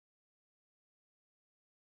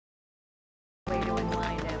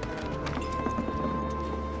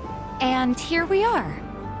And here we are.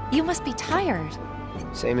 You must be tired.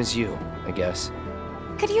 Same as you, I guess.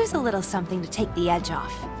 Could use a little something to take the edge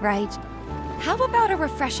off, right? How about a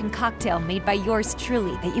refreshing cocktail made by yours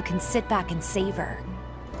truly that you can sit back and savor?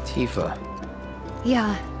 Tifa.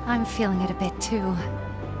 Yeah, I'm feeling it a bit too.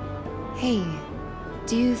 Hey,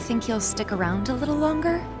 do you think you'll stick around a little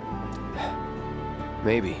longer?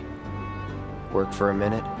 Maybe. Work for a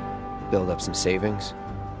minute, build up some savings.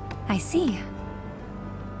 I see.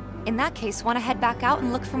 In that case, want to head back out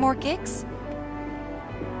and look for more gigs?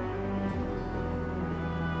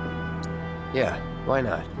 Yeah, why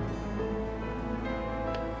not?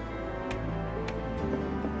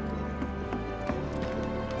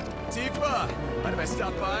 Tifa, mind if I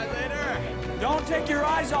stop by later? Don't take your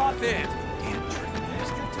eyes off it!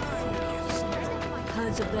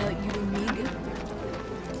 How's about you and me?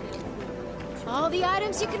 All the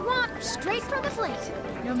items you could want are straight from the plate.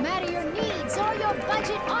 No matter your needs or your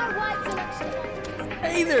budget, our wide selection.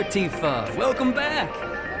 Hey there, Tifa. Welcome back.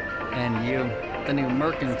 And you, the new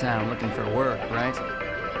merc in town looking for work, right?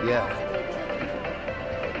 Yeah.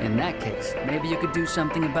 In that case, maybe you could do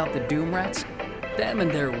something about the Doom Rats? Them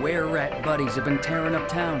and their were-rat buddies have been tearing up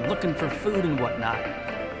town looking for food and whatnot.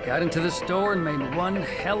 Got into the store and made one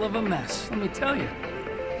hell of a mess, let me tell you.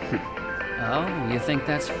 Oh, you think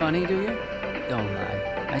that's funny, do you? Don't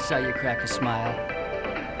lie. I saw you crack a smile.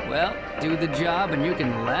 Well, do the job and you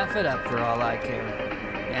can laugh it up for all I care.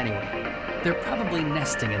 Anyway, they're probably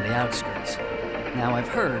nesting in the outskirts. Now I've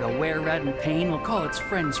heard a were-rat in pain will call its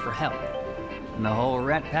friends for help. And the whole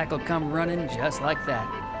rat pack will come running just like that.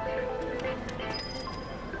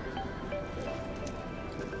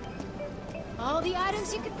 All the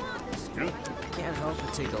items you could want. Can't help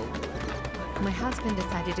but take a look. My husband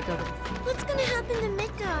decided to go to... What's gonna happen to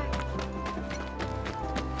Midgar?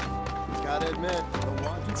 Gotta admit, the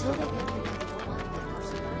watch. Until they get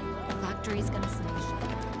The factory's gonna smash.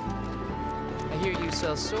 I hear you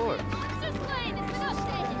sell swords. Monster Slaying has been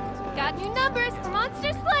updated. Got new numbers for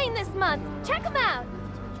Monster Slaying this month. Check them out.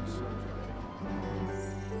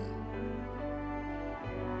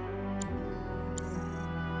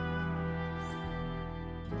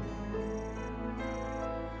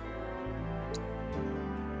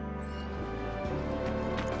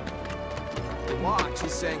 The watch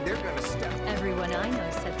is saying they're gonna step. Everyone I know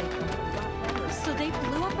said they could do a lot better. So they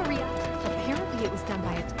blew up a reactor. Apparently it was done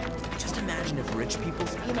by a... Just imagine if rich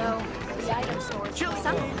people's. You know, the item stores.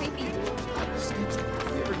 Some creepy. You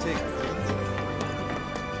ever take?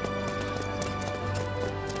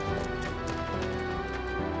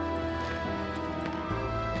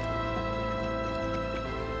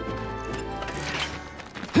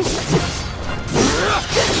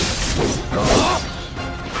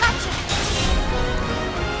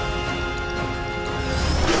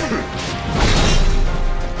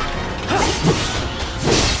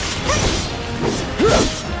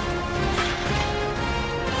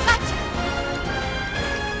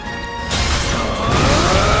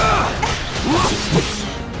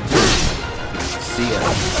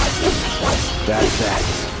 That's that.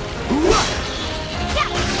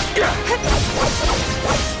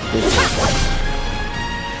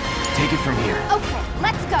 Take it from here. Okay,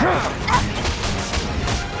 let's go.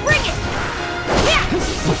 Bring it. Yeah.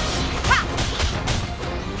 Ha.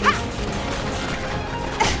 Ha.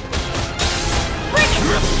 Bring it.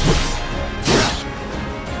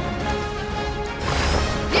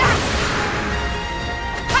 Yeah.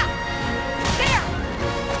 Ha. There.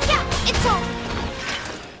 Yeah, it's on.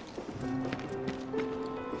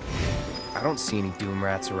 I don't see any Doom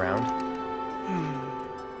Rats around.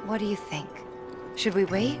 What do you think? Should we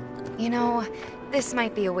wait? You know, this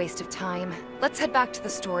might be a waste of time. Let's head back to the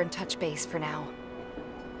store and touch base for now.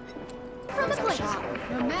 From the plate.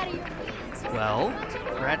 No matter your needs. Well,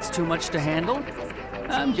 rats too much to handle?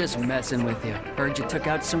 I'm just messing with you. Heard you took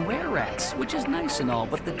out some were-rats, which is nice and all,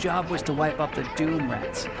 but the job was to wipe up the Doom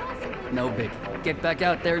Rats. No biggie. Get back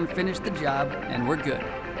out there and finish the job, and we're good.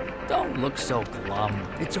 Don't look so glum.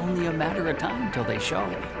 It's only a matter of time till they show.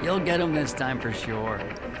 You'll get them this time for sure.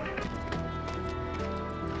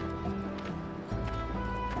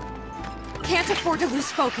 Can't afford to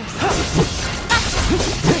lose focus.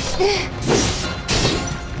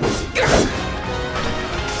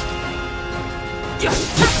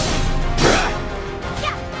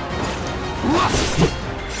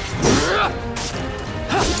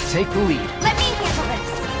 Take the lead. Let me handle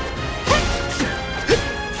this.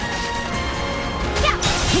 Yeah.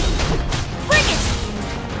 Bring it.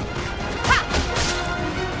 Ha.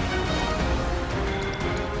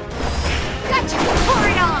 Gotcha. Pour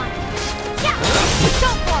it on. Yeah. Go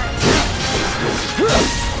for it.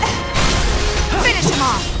 Finish him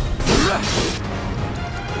off.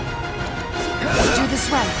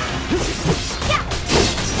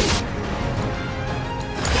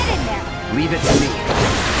 Leave it to me.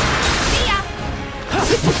 See ya!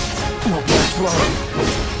 Won't last long.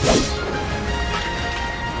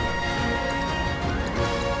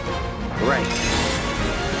 Right.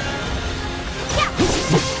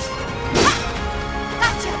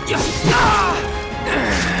 Gotcha!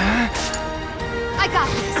 I got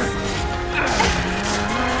this.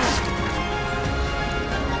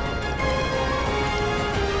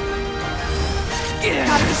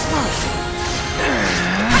 Gotta be slow.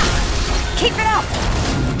 Keep it up!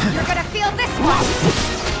 You're gonna feel this one!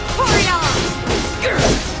 Pour it on!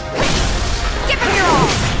 Give it your all!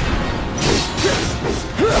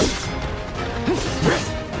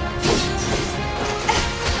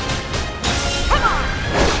 Come on!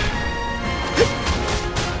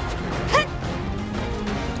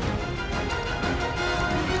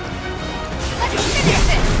 Let's finish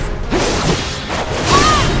this!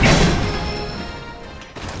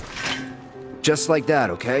 Just like that,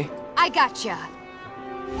 okay? I gotcha.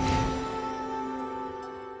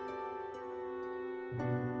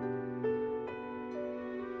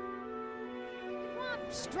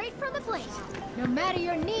 Straight from the plate. No matter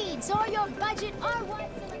your needs or your budget, our wide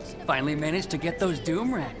selection of... Finally managed to get those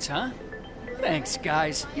doom rats, huh? Thanks,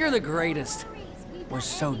 guys. You're the greatest. We're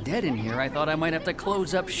so dead in here, I thought I might have to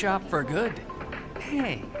close up shop for good.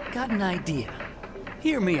 Hey, got an idea.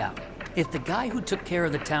 Hear me out. If the guy who took care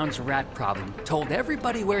of the town's rat problem told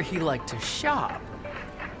everybody where he liked to shop,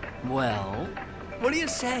 well, what do you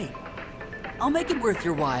say? I'll make it worth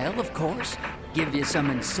your while, of course. Give you some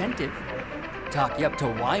incentive. Talk you up to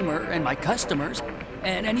Weimer and my customers,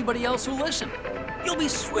 and anybody else who listen. You'll be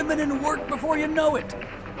swimming in work before you know it.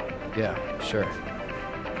 Yeah, sure.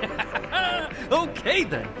 Okay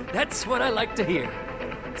then, that's what I like to hear.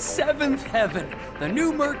 Seventh Heaven, the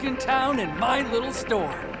new merc in town and my little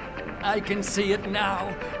store. I can see it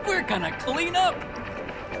now. We're gonna clean up.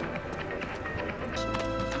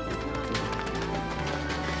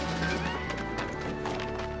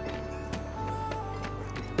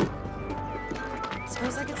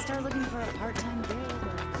 Suppose I could start looking for a part-time gig.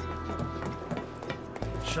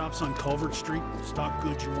 Shops on Culvert Street stock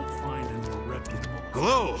goods you won't find in more reputable.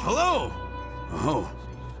 Hello, hello! Oh,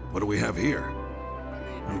 what do we have here?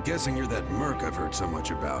 I'm guessing you're that merc I've heard so much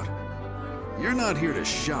about. You're not here to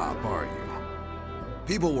shop, are you?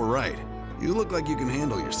 People were right. You look like you can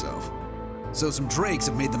handle yourself. So some drakes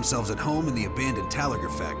have made themselves at home in the abandoned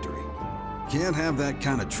Talager factory. Can't have that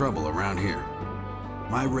kind of trouble around here.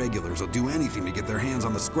 My regulars will do anything to get their hands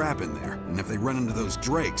on the scrap in there, and if they run into those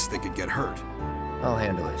drakes, they could get hurt. I'll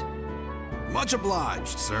handle it. Much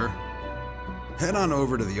obliged, sir. Head on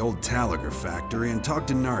over to the old Talager factory and talk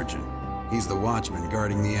to Narjan. He's the watchman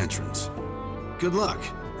guarding the entrance. Good luck.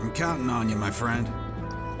 I'm counting on you, my friend.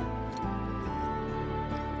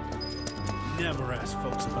 Never ask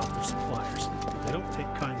folks about their suppliers. They don't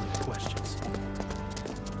take kindly to questions.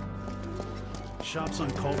 Shops on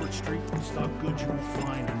Culvert Street stock goods you won't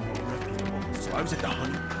find in more reputable. So I was at the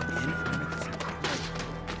 100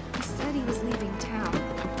 He said he was leaving town.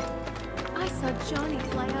 I saw Johnny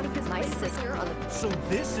fly out of his My sister on the... So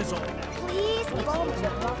this is all. Please, Let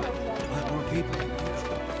more people.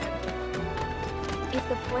 if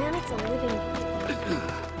the planet's a living...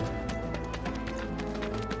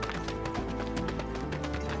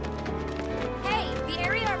 Hey, the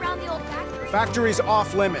area around the old factory... Factory's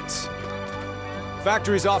off limits.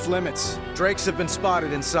 Factory's off limits. Drakes have been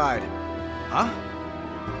spotted inside. Huh?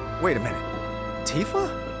 Wait a minute. Tifa?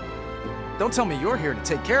 Don't tell me you're here to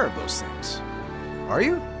take care of those things. Are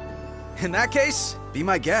you? In that case, be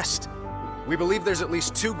my guest. We believe there's at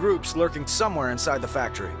least 2 groups lurking somewhere inside the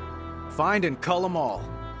factory. Find and cull them all.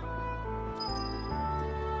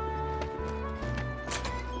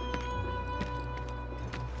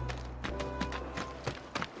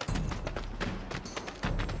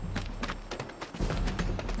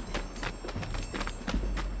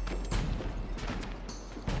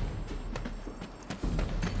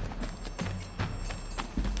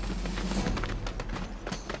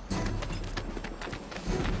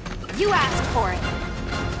 You asked for it.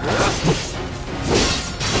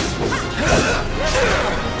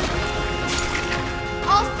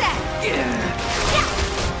 All set.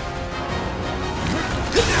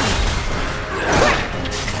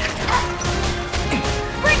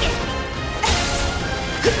 Bring it.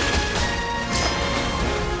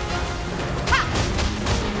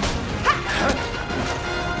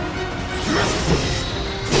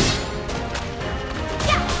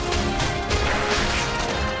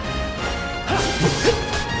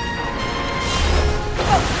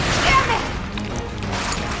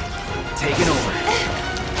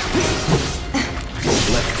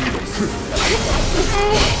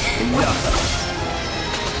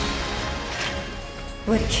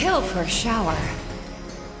 Would kill for a shower.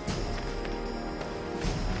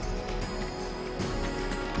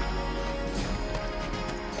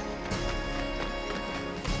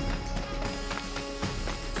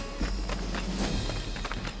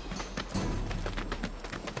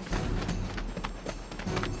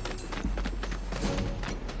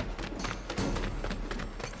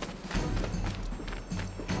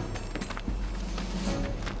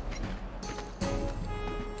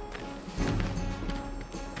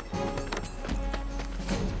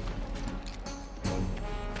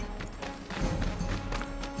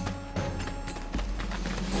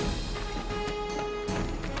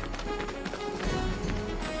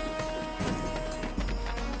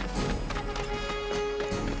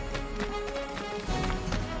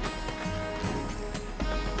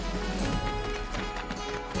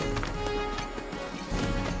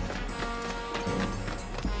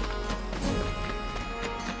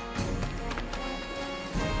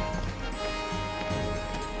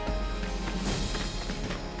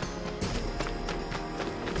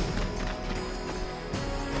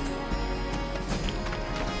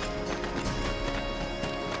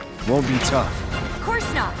 Won't be tough. Of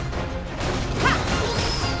course not.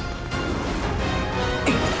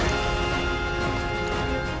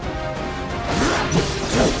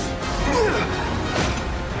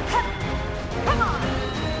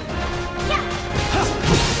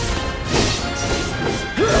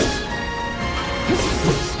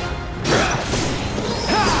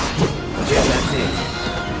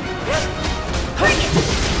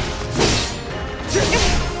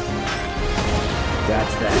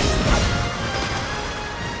 That's that.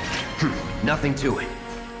 Nothing to it.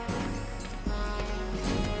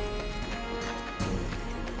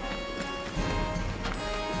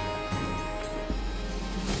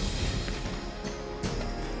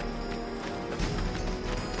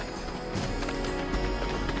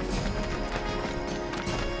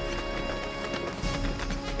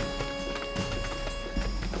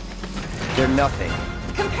 They're nothing.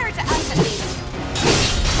 Compared to us, at least.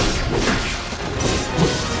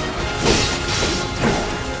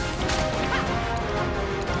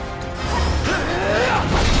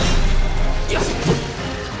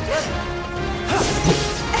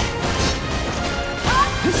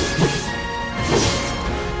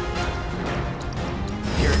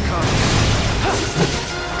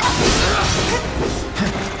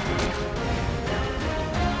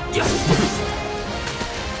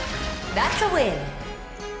 That's a win.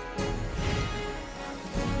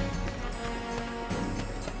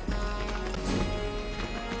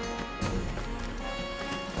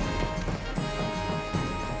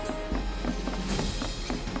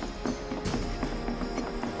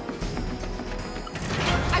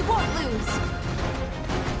 I won't lose.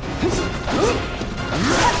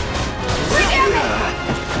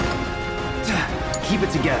 Keep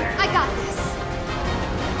it together. I got this.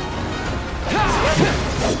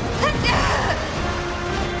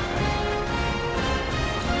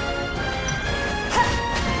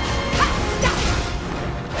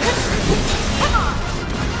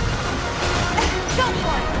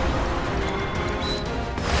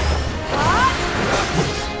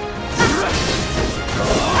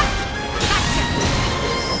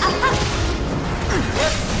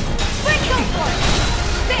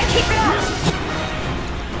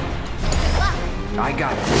 I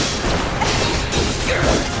got it.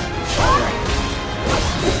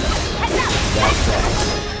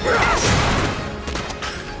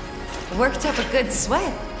 Worked up a good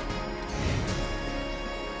sweat.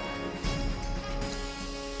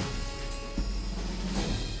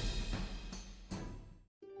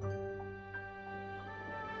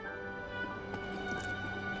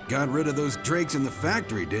 Got rid of those drakes in the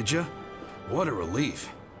factory, did ya? What a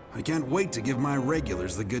relief. I can't wait to give my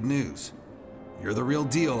regulars the good news. You're the real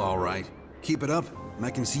deal, all right. Keep it up, and I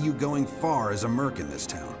can see you going far as a merc in this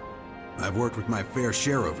town. I've worked with my fair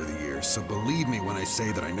share over the years, so believe me when I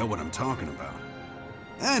say that I know what I'm talking about.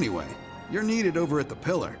 Anyway, you're needed over at the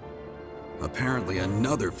Pillar. Apparently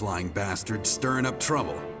another flying bastard stirring up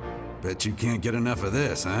trouble. Bet you can't get enough of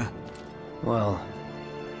this, huh? Well...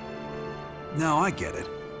 No, I get it.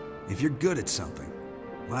 If you're good at something,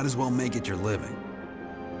 might as well make it your living.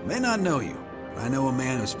 May not know you, but I know a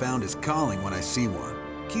man who's found his calling when I see one.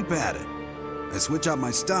 Keep at it. I switch out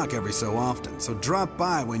my stock every so often, so drop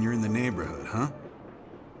by when you're in the neighborhood, huh?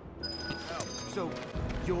 So,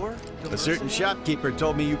 you're... A certain shopkeeper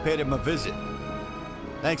told me you paid him a visit.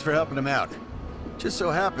 Thanks for helping him out. Just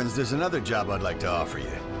so happens there's another job I'd like to offer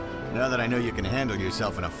you. Now that I know you can handle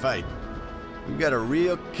yourself in a fight. You've got a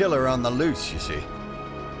real killer on the loose, you see.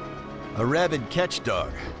 A rabid catch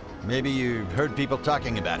dog. Maybe you heard people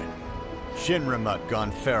talking about it. Shinramuk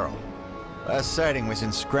gone feral. Last sighting was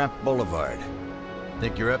in Scrap Boulevard.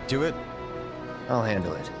 Think you're up to it? I'll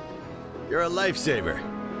handle it. You're a lifesaver.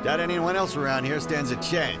 Doubt anyone else around here stands a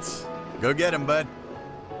chance. Go get him, bud.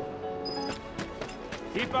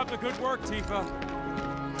 Keep up the good work, Tifa.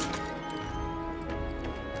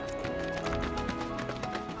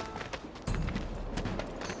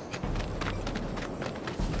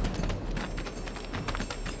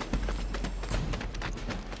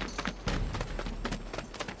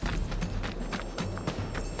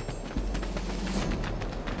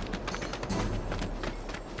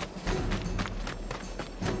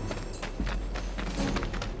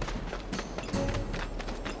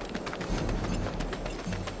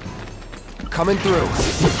 Coming through.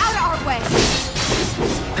 Out of our way!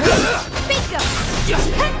 Bingo!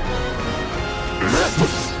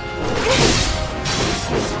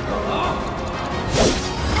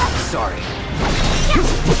 Sorry.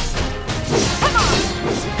 Come on!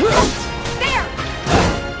 There!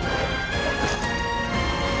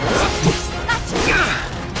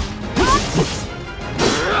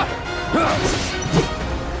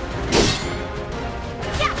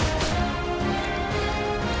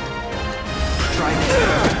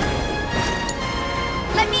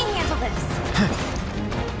 Let me handle this.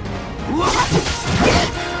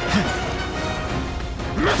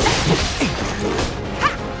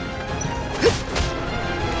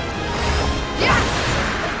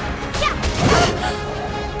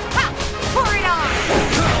 Pour it on.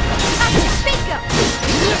 Bingo.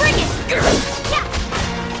 Bring it.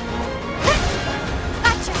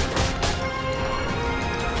 Gotcha.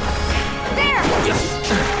 There.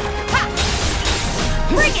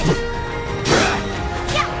 Bring it.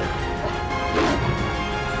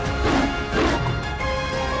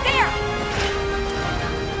 There.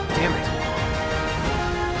 Damn it.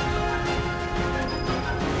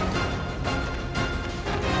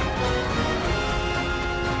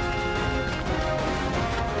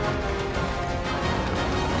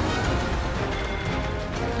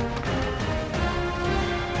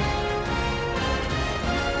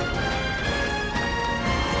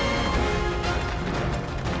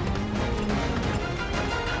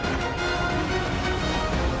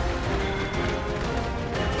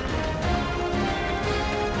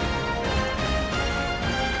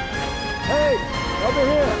 Hey, over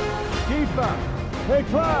here! Tifa! Hey,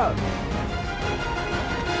 Cloud!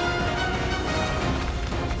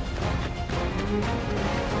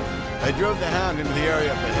 I drove the Hound into the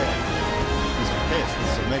area up ahead. He's pissed,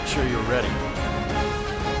 so make sure you're ready.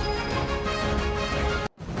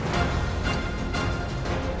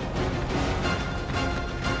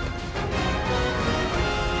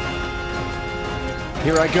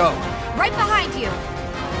 Here I go. Right behind you.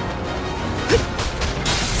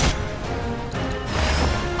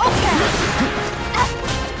 Okay.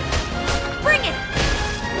 Bring it.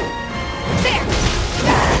 There.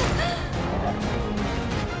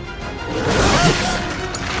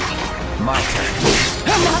 My turn.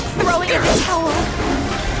 I'm not throwing in the towel.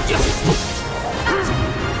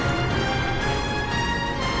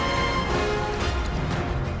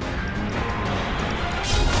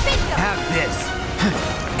 Bingo. Have this.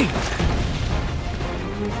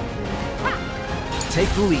 Take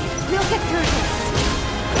the lead. We'll get through this.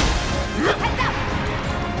 Heads up.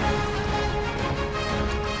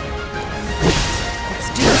 Let's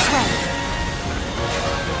do this right.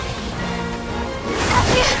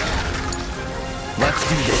 Let's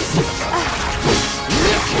do this.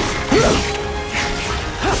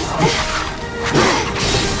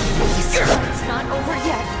 It's not over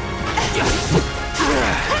yet.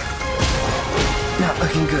 Not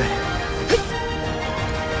looking good.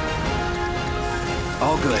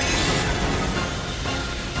 All good.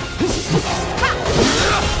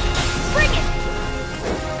 Bring it.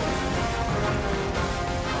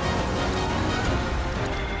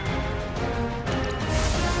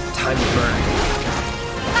 Time to burn.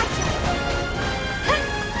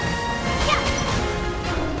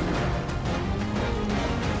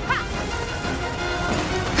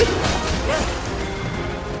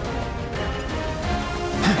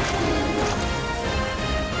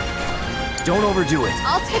 Don't overdo it.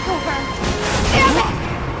 I'll take over. Damn it!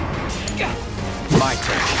 My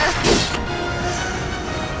turn.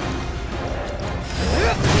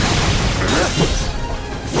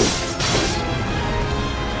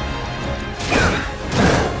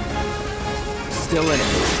 Still in it.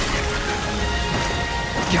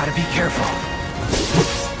 Gotta be careful.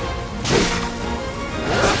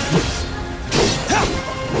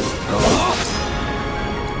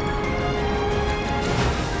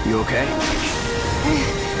 You okay?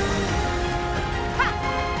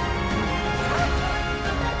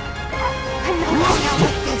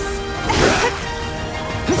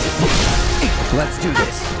 Let's do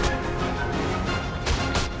this.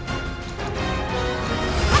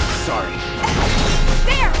 Sorry.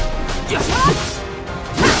 There! Yes!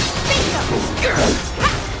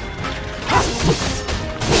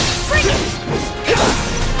 Bring it!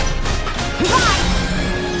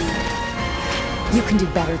 You can do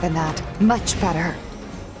better than that. Much better.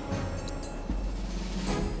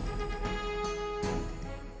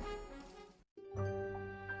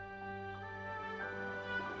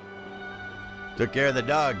 Took care of the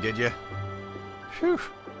dog, did you? Phew,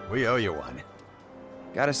 we owe you one.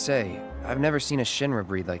 Gotta say, I've never seen a Shinra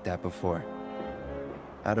breed like that before.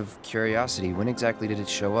 Out of curiosity, when exactly did it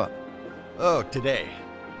show up? Oh, today.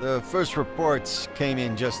 The first reports came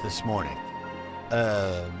in just this morning.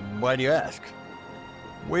 Why do you ask?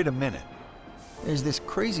 Wait a minute. There's this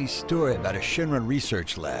crazy story about a Shinra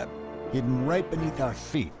research lab hidden right beneath our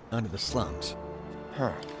feet under the slums.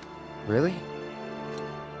 Huh. Really?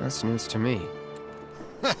 That's news to me.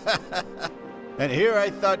 And here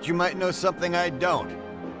I thought you might know something I don't.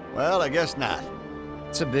 Well, I guess not.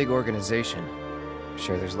 It's a big organization. I'm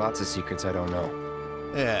sure there's lots of secrets I don't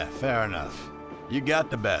know. Yeah, fair enough. You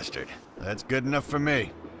got the bastard. That's good enough for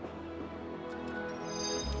me.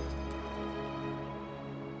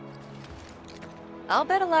 I'll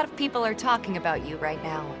bet a lot of people are talking about you right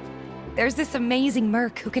now. There's this amazing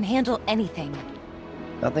merc who can handle anything.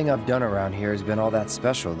 Nothing I've done around here has been all that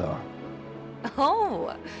special, though.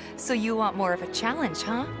 Oh, so you want more of a challenge,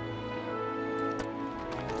 huh?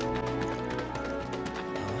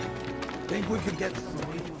 Think we could get...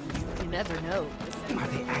 You never know. Are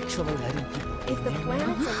they actually letting people in If the there?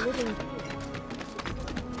 planet's a living...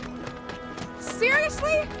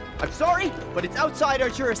 Seriously? I'm sorry, but it's outside our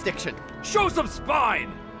jurisdiction. Show some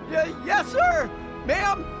spine! Yes, sir!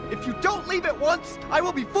 Ma'am, if you don't leave at once, I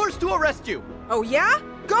will be forced to arrest you! Oh yeah?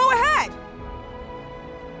 Go ahead!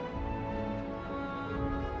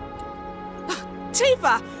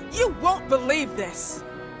 Tifa, you won't believe this!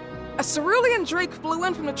 A cerulean drake flew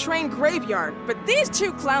in from the train graveyard, but these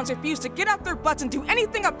two clowns refused to get out their butts and do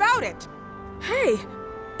anything about it! Hey,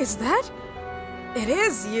 is that... It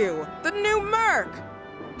is you, the new merc!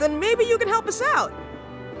 Then maybe you can help us out.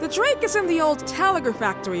 The drake is in the old telegraph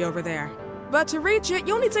factory over there. But to reach it,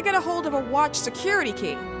 you'll need to get a hold of a watch security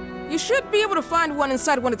key. You should be able to find one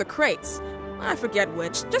inside one of the crates. I forget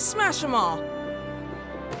which. Just smash them all.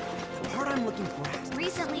 The part I'm looking for.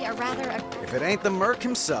 Recently, a rather... If it ain't the merc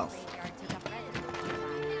himself.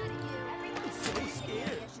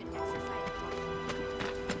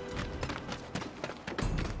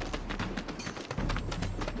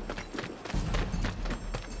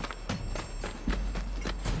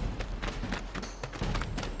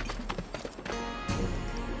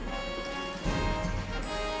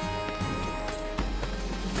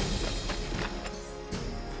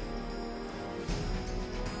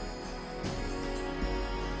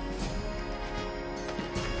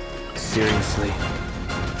 Seriously.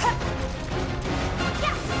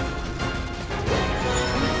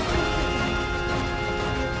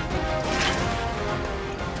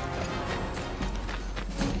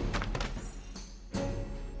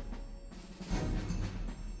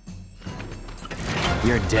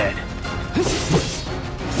 You're dead.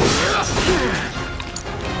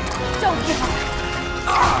 Don't give up!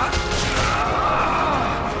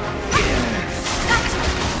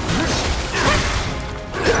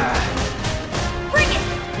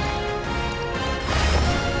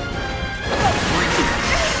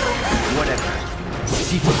 Whatever.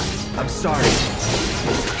 Tifa, I'm sorry.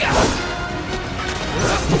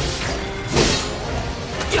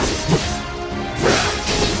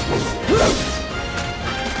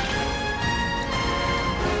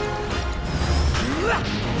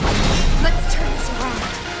 Let's turn this around.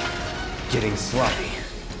 Getting sloppy.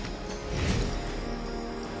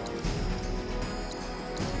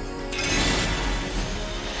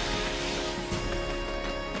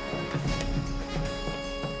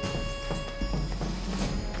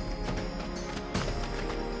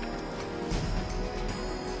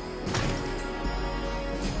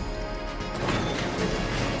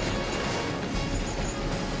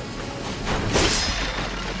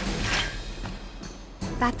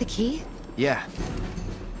 That the key? Yeah.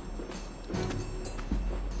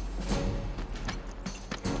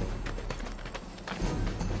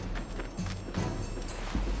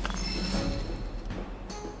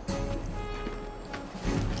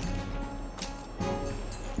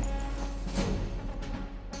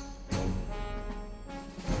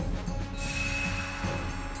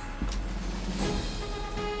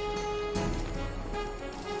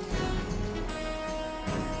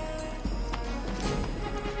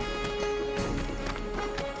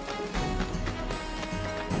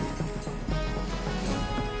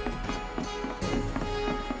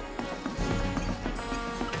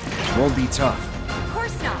 Won't be tough. Of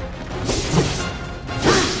course not.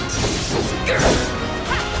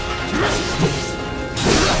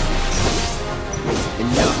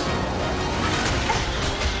 Enough.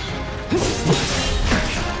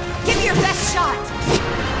 Give me your best shot.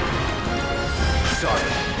 Sorry.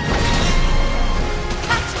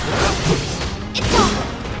 It's on.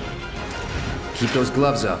 Keep those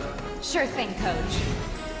gloves up. Sure thing, Coach.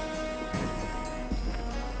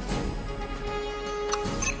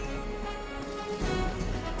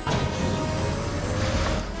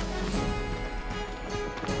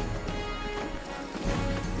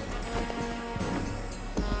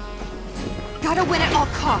 Gotta win at all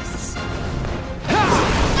costs.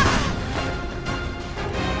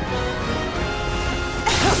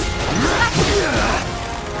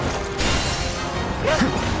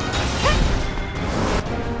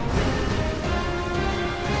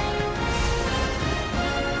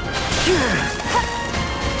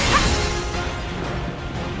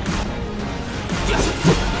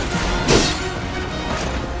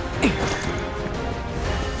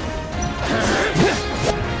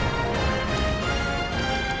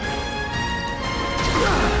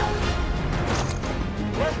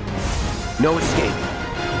 No escape.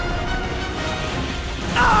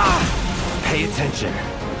 Pay attention.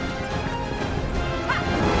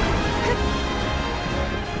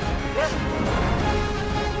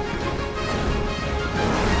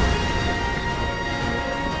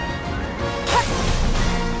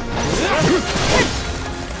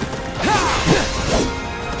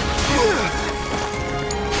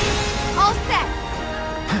 All set.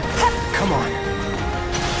 Come on.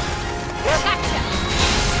 Gotcha.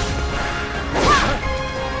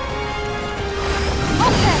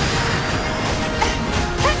 Okay.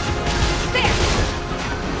 There.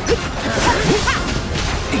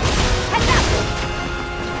 Heads up.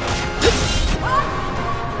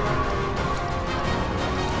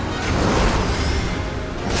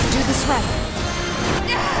 Let's do this right.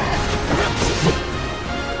 Yeah.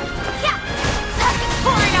 It's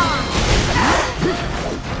pouring on.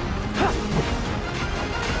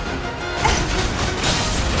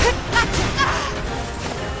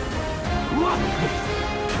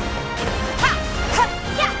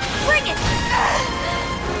 Yeah, bring it.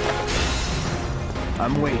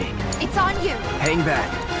 I'm waiting. It's on you. Hang back.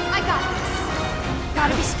 I got this.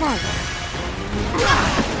 Gotta be smart.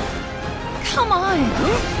 Come on.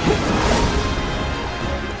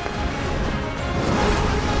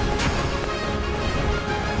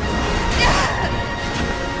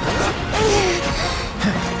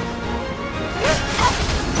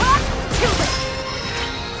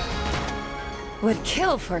 Would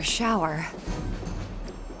kill for a shower.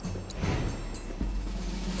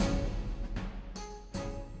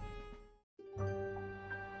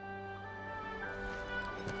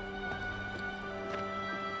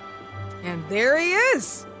 And there he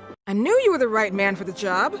is! I knew you were the right man for the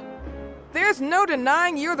job. There's no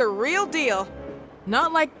denying you're the real deal.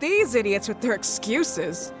 Not like these idiots with their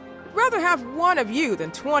excuses. Rather have one of you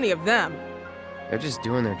than 20 of them. They're just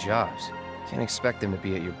doing their jobs. Can't expect them to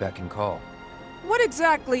be at your beck and call. What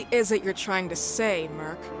exactly is it you're trying to say,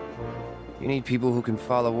 Merc? You need people who can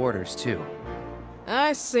follow orders, too.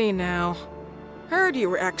 I see now. Heard you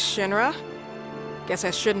were ex-Shinra. Guess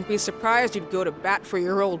I shouldn't be surprised you'd go to bat for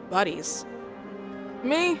your old buddies.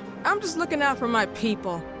 Me, I'm just looking out for my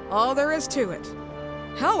people. All there is to it.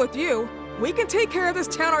 Hell with you. We can take care of this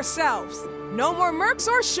town ourselves. No more Mercs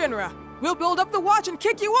or Shinra. We'll build up the watch and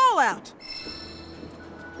kick you all out.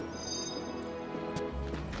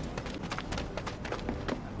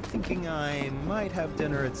 Thinking I might have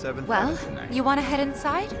dinner at 7:00 Well, tonight. you want to head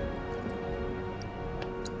inside?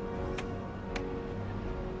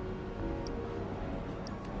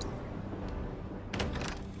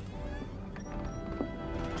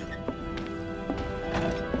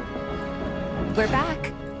 We're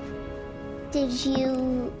back. Did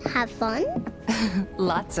you have fun?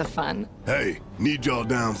 Lots of fun. Hey, need y'all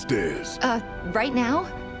downstairs. Right now?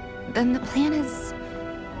 Then the plan is...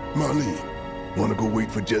 Marlene, wanna go wait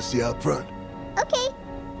for Jesse out front? Okay.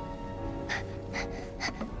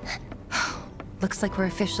 Looks like we're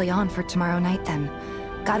officially on for tomorrow night then.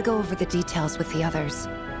 Gotta go over the details with the others.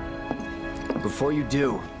 Before you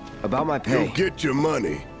do, about my pay. You'll get your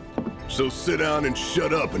money. So sit down and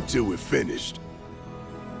shut up until we're finished.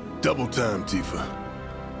 Double time, Tifa.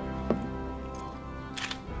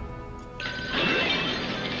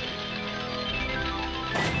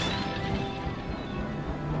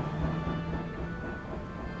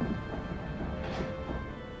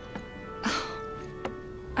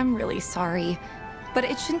 I'm really sorry, but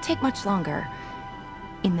it shouldn't take much longer.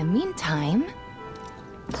 In the meantime...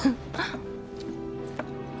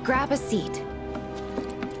 Grab a seat.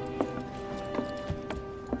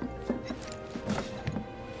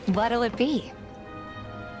 What'll it be?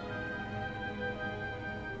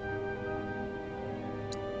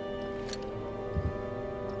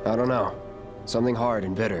 I don't know. Something hard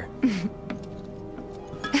and bitter.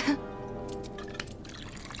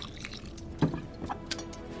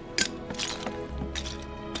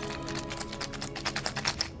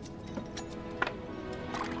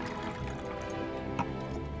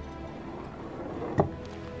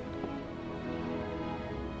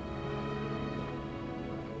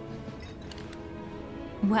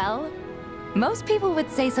 Well, most people would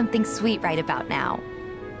say something sweet right about now.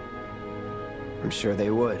 I'm sure they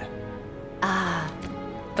would. Ah,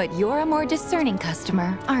 but you're a more discerning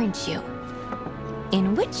customer, aren't you?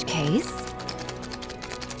 In which case...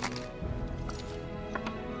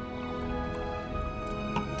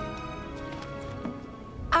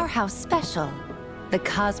 our house special, the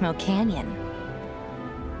Cosmo Canyon.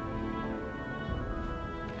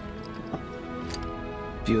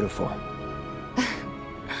 Beautiful.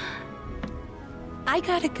 I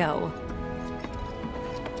gotta go.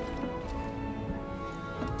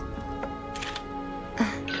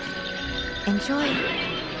 Enjoy.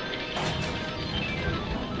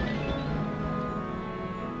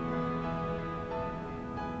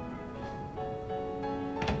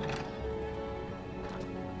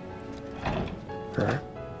 Huh?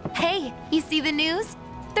 Hey, you see the news?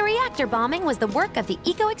 The reactor bombing was the work of the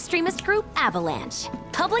eco-extremist group Avalanche.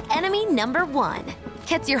 Public enemy number 1.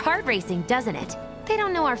 Gets your heart racing, doesn't it? They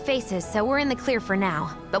don't know our faces, so we're in the clear for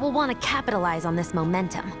now. But we'll want to capitalize on this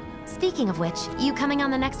momentum. Speaking of which, you coming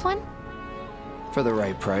on the next one? For the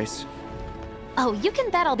right price. Oh, you can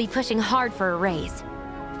bet I'll be pushing hard for a raise.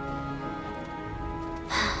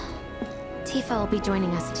 Tifa will be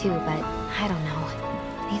joining us too, but I don't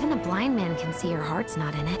know. Even a blind man can see her heart's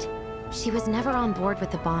not in it. She was never on board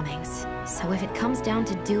with the bombings, so if it comes down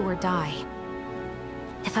to do or die...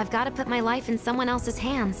 if I've got to put my life in someone else's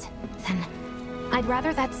hands, then I'd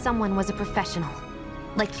rather that someone was a professional.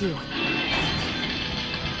 Like you.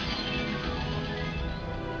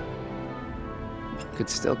 Could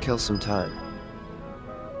still kill some time.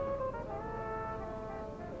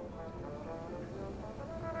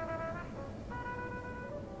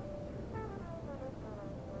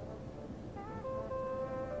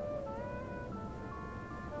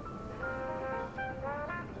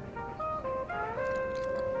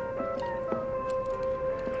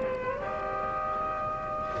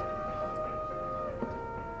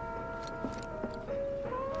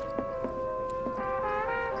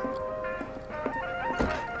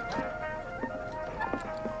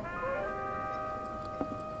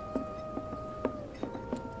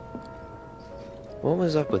 What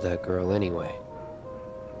was up with that girl anyway?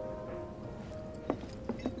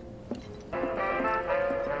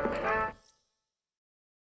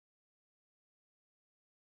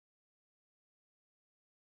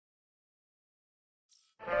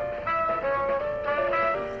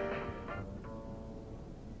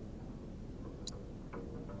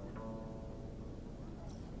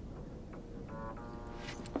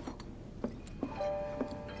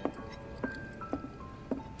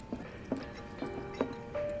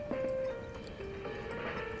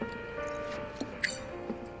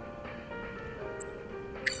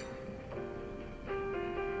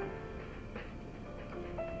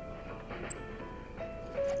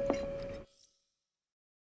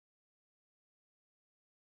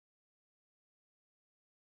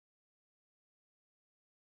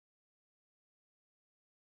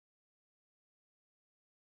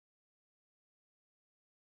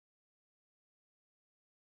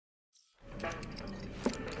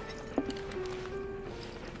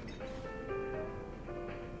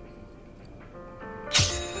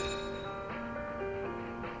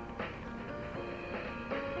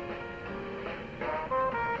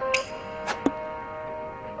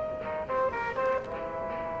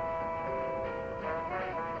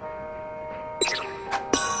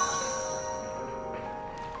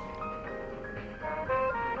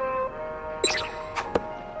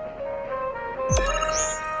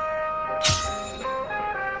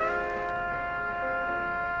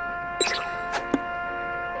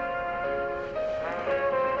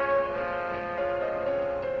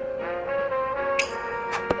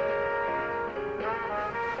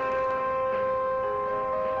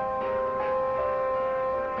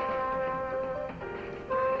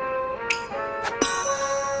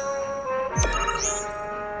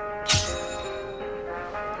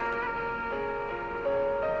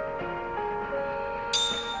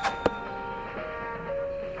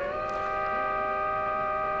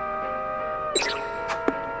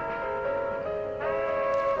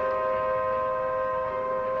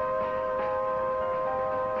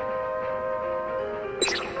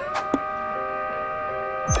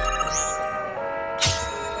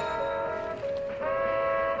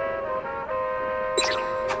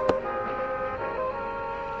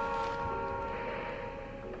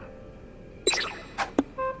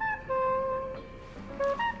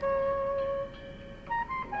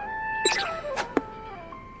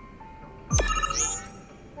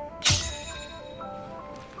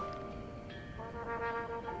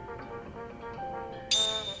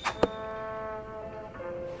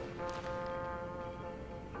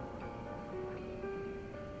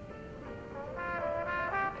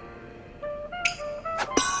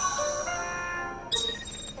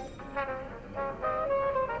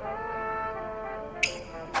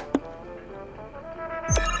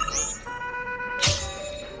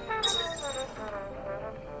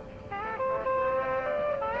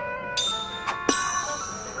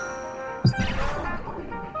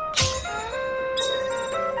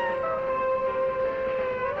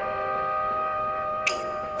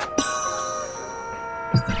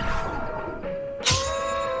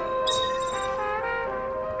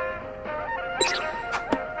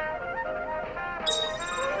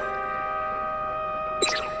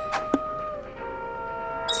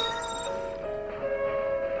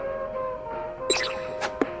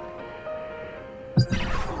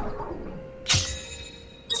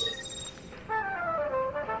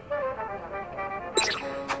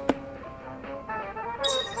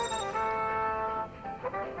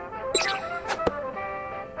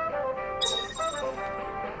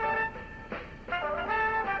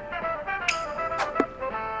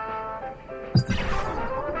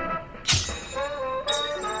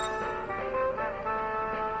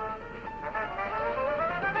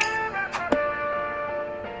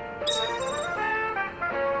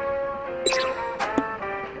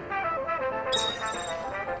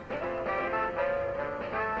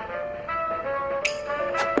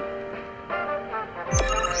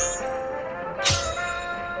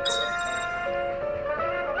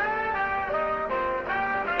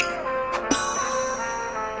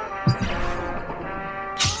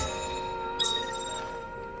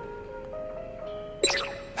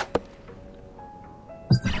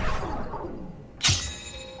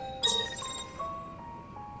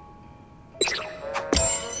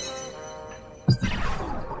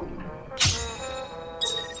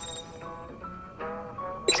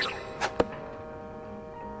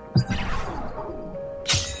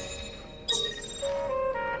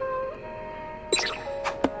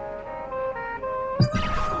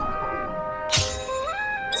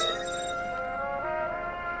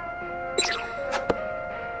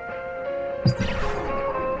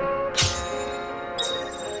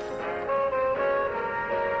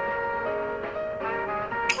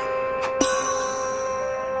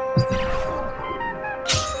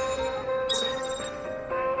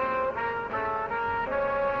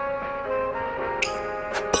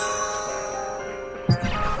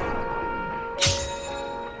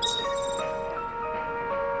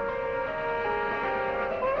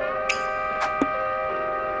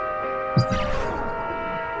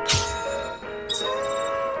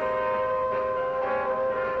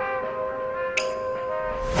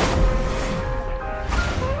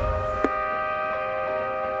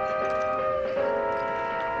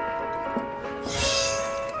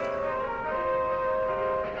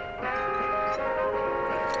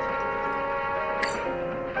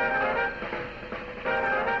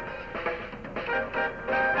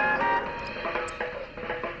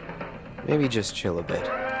 Maybe just chill a bit.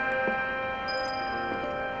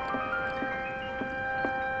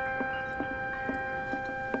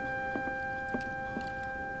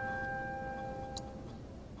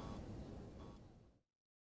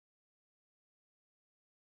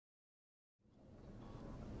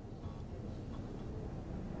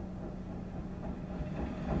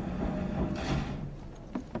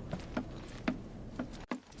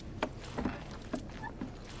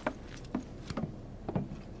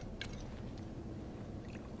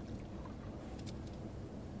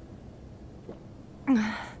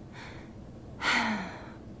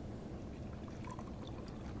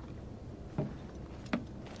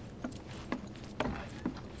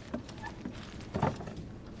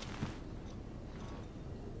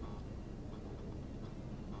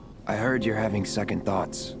 I heard you're having second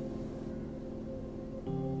thoughts.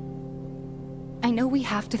 I know we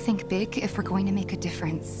have to think big if we're going to make a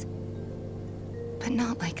difference. But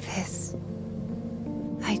not like this.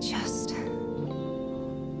 I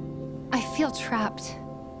feel trapped.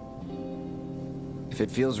 If it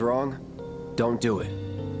feels wrong, don't do it.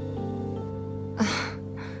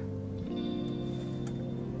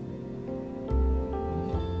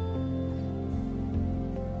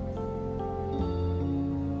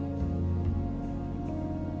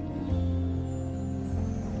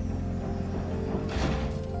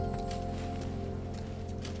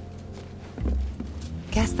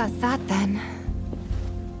 Guess that's that then.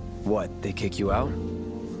 What, they kick you out?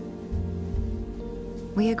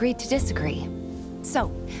 We agreed to disagree.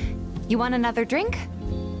 So, you want another drink?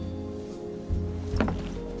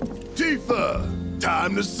 Tifa!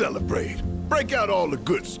 Time to celebrate. Break out all the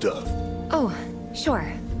good stuff. Oh,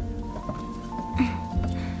 sure.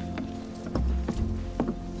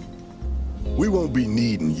 We won't be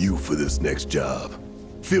needing you for this next job.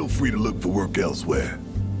 Feel free to look for work elsewhere.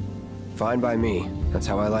 Fine by me. That's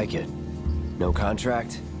how I like it. No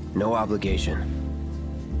contract, no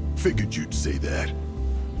obligation. Figured you'd say that.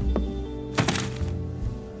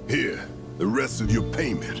 Here, the rest of your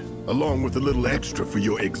payment, along with a little extra for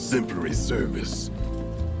your exemplary service.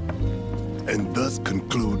 And thus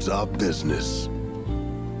concludes our business.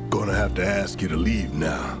 Gonna have to ask you to leave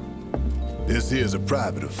now. This here's a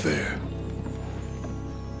private affair.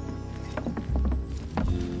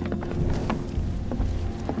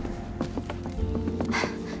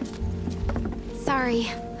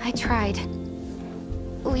 Sorry, I tried.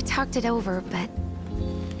 We talked it over, but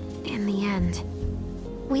in the end,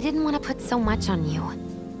 we didn't want to put so much on you.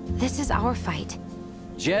 This is our fight.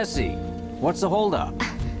 Jesse, what's the holdup?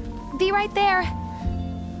 Be right there.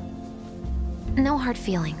 No hard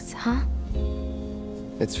feelings, huh?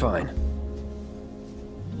 It's fine.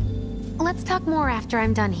 Let's talk more after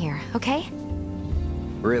I'm done here, okay?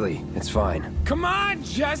 Really, it's fine. Come on,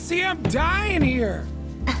 Jesse, I'm dying here!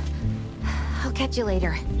 I'll catch you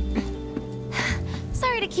later.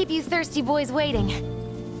 Sorry to keep you thirsty boys waiting.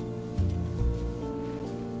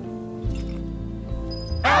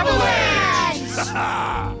 Avalanche!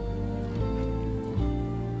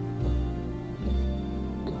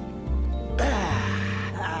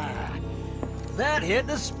 That hit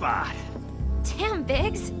the spot. Damn,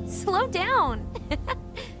 Biggs. Slow down.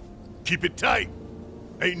 Keep it tight.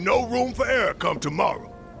 Ain't no room for error come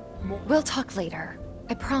tomorrow. We'll talk later.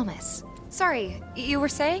 I promise. Sorry, you were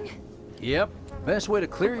saying? Yep. Best way to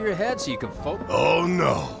clear your head so you can focus. Oh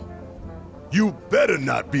no. You better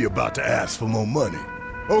not be about to ask for more money.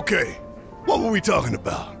 Okay, what were we talking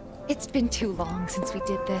about? It's been too long since we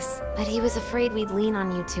did this. But he was afraid we'd lean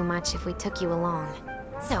on you too much if we took you along.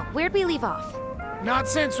 So, where'd we leave off? Not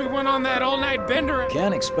since we went on that all-night bender.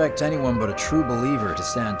 Can't expect anyone but a true believer to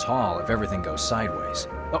stand tall if everything goes sideways.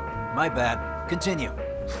 Oh, my bad. Continue.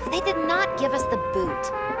 They did not give us the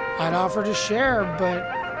boot. I'd offer to share, but,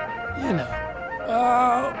 you know.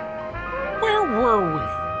 Where were we?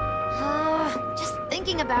 Just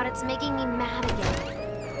thinking about it's making me mad again.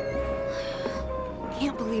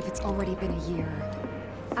 Can't believe it's already been a year.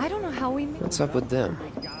 I don't know how we made... What's up with them?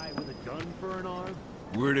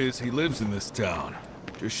 Word is he lives in this town.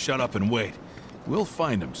 Just shut up and wait. We'll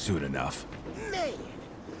find him soon enough. Man,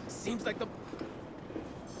 seems like the...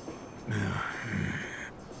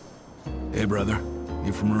 Hey, brother.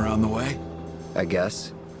 You from around the way? I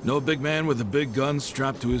guess. Know a big man with a big gun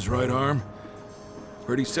strapped to his right arm?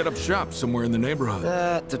 Heard he set up shop somewhere in the neighborhood.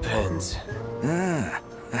 That depends. Ah.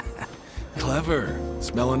 Clever.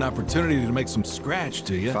 Smell an opportunity to make some scratch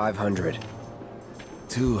to you. 500.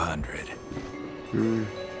 200.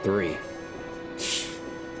 3.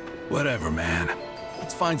 Whatever, man.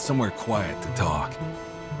 Let's find somewhere quiet to talk.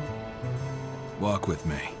 Walk with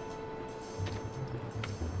me.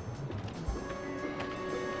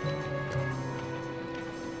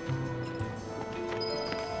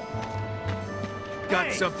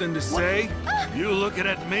 got something to say? You looking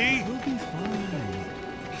at me? We'll be fine.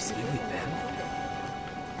 Is it really them?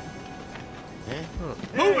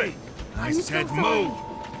 Move it! I said move!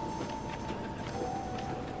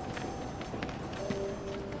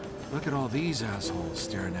 Look at all these assholes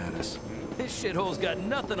staring at us. This shithole's got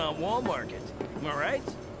nothing on Wall Market. Am I right?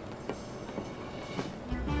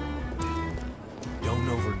 Don't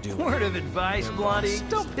overdo it. Word of advice, Blondie.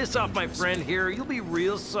 Don't piss off my friend here. You'll be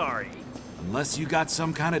real sorry. Unless you got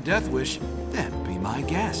some kind of death wish, then be my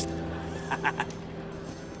guest.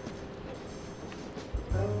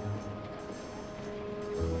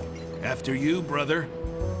 After you, brother.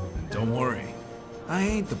 And don't worry, I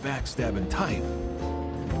ain't the backstabbing type.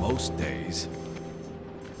 Most days.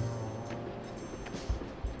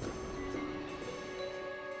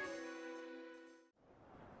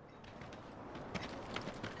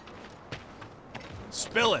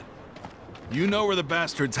 Spill it. You know where the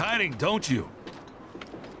bastard's hiding, don't you?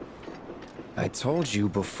 I told you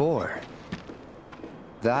before.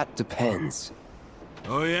 That depends.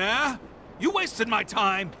 Oh yeah? You wasted my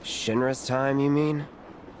time! Shinra's time, you mean?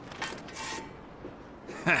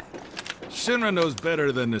 Shinra knows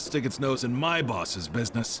better than to stick its nose in my boss's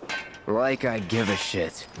business. Like I give a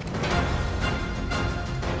shit.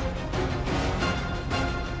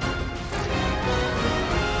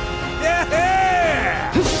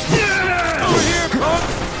 Yeah! Over here, punk!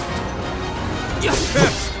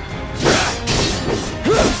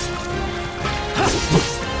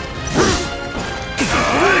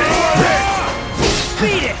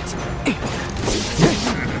 Beat it!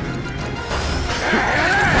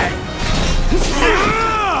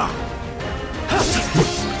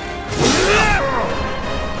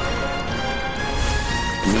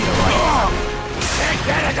 Can't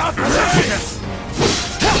get enough of this!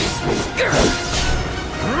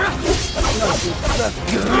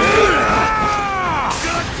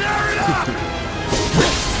 Gonna tear it up!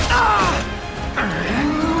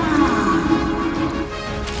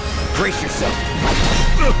 Brace yourself.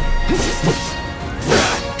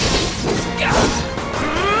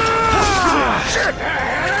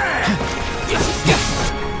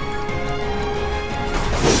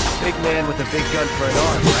 Big man with a big gun for an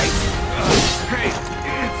arm, right? Hey,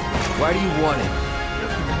 why do you want it?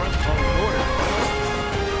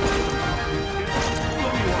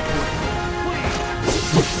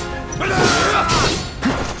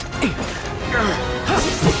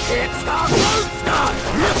 It's the Moon Star!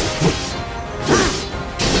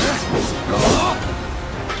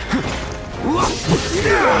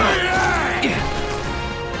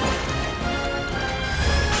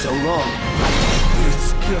 So long.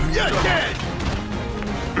 You're dead!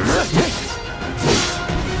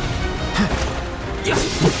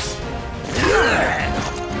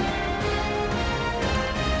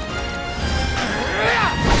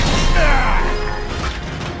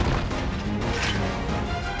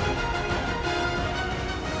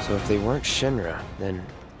 So if they weren't Shinra, then...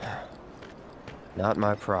 not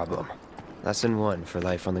my problem. Lesson 1 for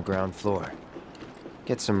life on the ground floor.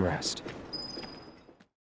 Get some rest.